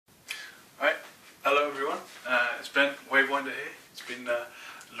Wavewynder here. It's been a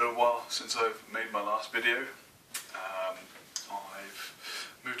little while since I've made my last video. I've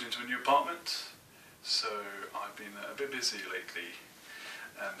moved into a new apartment, so I've been a bit busy lately,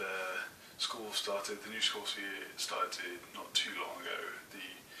 and the new school year started not too long ago, the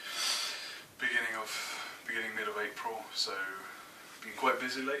mid of April, so I've been quite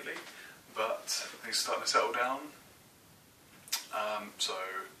busy lately, but things are starting to settle down, so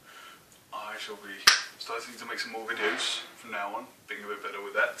I shall be starting to make some more videos from now on, being a bit better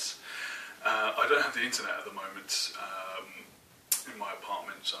with that. I don't have the internet at the moment in my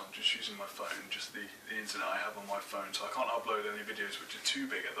apartment, so I'm just using my phone, just the internet I have on my phone, so I can't upload any videos which are too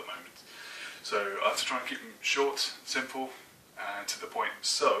big at the moment. So I have to try and keep them short, simple, and to the point.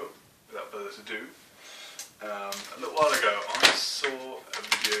 So, without further ado, a little while ago I saw a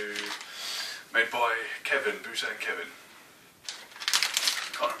video made by Kevin, Busan Kevin.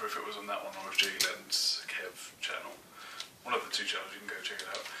 I can't remember if it was on that one or J Lens Kev channel. One of the two channels, you can go check it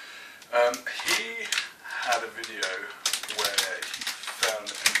out. He had a video where he found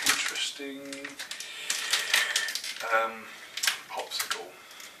an interesting popsicle.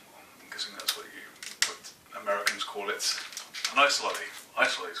 I'm guessing that's what Americans call it. An ice lolly.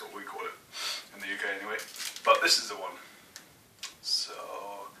 Ice lolly is what we call it in the UK anyway. But this is the one. So,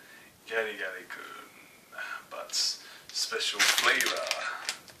 Gari Gari Kun, but special flavour.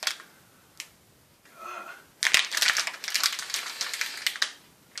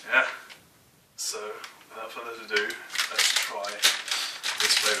 Yeah. So, without further ado, let's try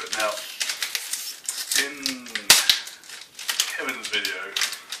this flavour. Now, in Kevin's video,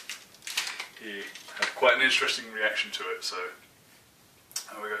 he had quite an interesting reaction to it. So,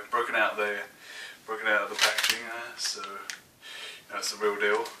 there we go. Broken out of the packaging. So, it's the real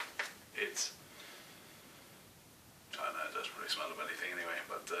deal. I don't know, it doesn't really smell of anything anyway.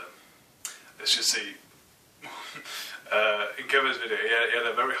 But let's just see. In Kevin's video, he had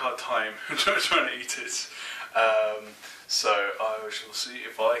a very hard time trying to eat it. So I shall see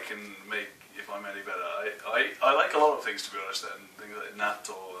if I'm any better. I like a lot of things, to be honest, and things like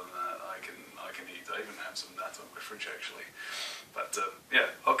natto and that I can eat. I even have some natto in my fridge actually. But yeah,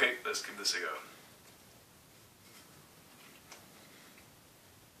 okay, let's give this a go.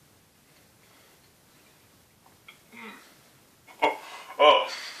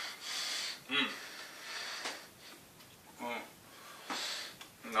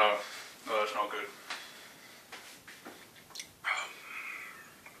 No, that's not good.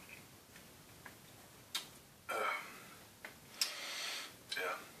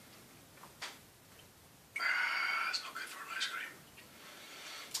 Yeah. It's not good for an ice cream.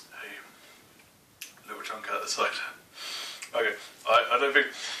 Hey, little chunk out the side. Okay, I don't think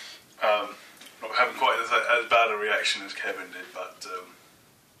I'm having quite as bad a reaction as Kevin did, but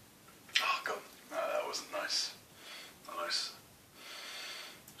oh god, no, that wasn't nice. Not nice.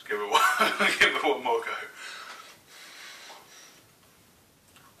 Let's give it one more go.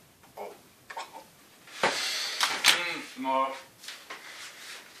 Oh. More.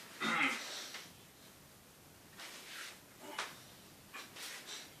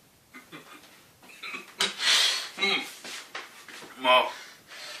 More.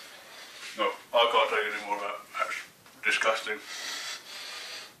 No, I can't take any more of that. That's disgusting.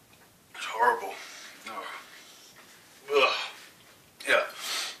 It's horrible. No. Ugh. Yeah.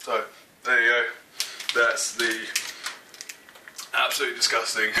 So there you go. That's the absolutely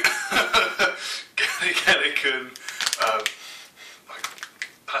disgusting Gari Gari Kun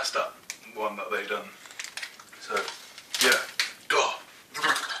pasta one that they done. So yeah. Oh.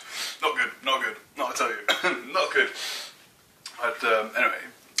 Not good. Not good. Not I tell you. Not good. But anyway,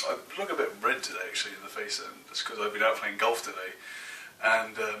 I look a bit red today actually in the face, and it's because I've been out playing golf today,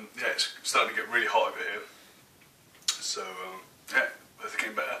 and yeah, it's starting to get really hot over here. So yeah, weather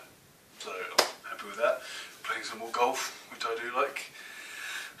getting better, so I'm happy with that. Playing some more golf, which I do like.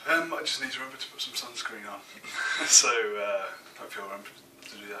 I just need to remember to put some sunscreen on. So hopefully I'll remember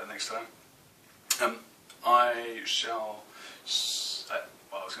to do that next time. I shall.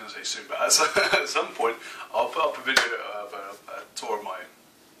 Well, I was going to say soon, but at some point I'll put up a video of a tour of my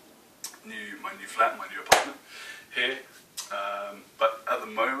new flat, my new apartment here. But at the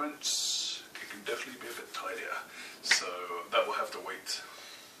moment, it can definitely be a bit tidier, so that will have to wait.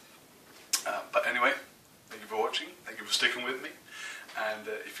 But anyway, thank you for watching. Thank you for sticking with me. And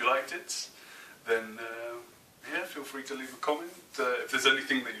if you liked it, then yeah, feel free to leave a comment. If there's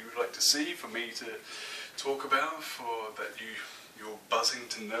anything that you would like to see for me to talk about, or that you're buzzing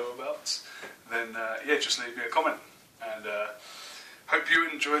to know about, then yeah, just leave me a comment. And hope you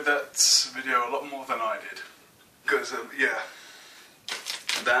enjoyed that video a lot more than I did, because yeah,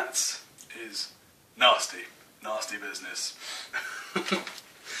 that is nasty. nasty business.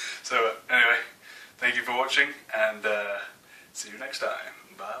 So anyway, thank you for watching, and see you next time.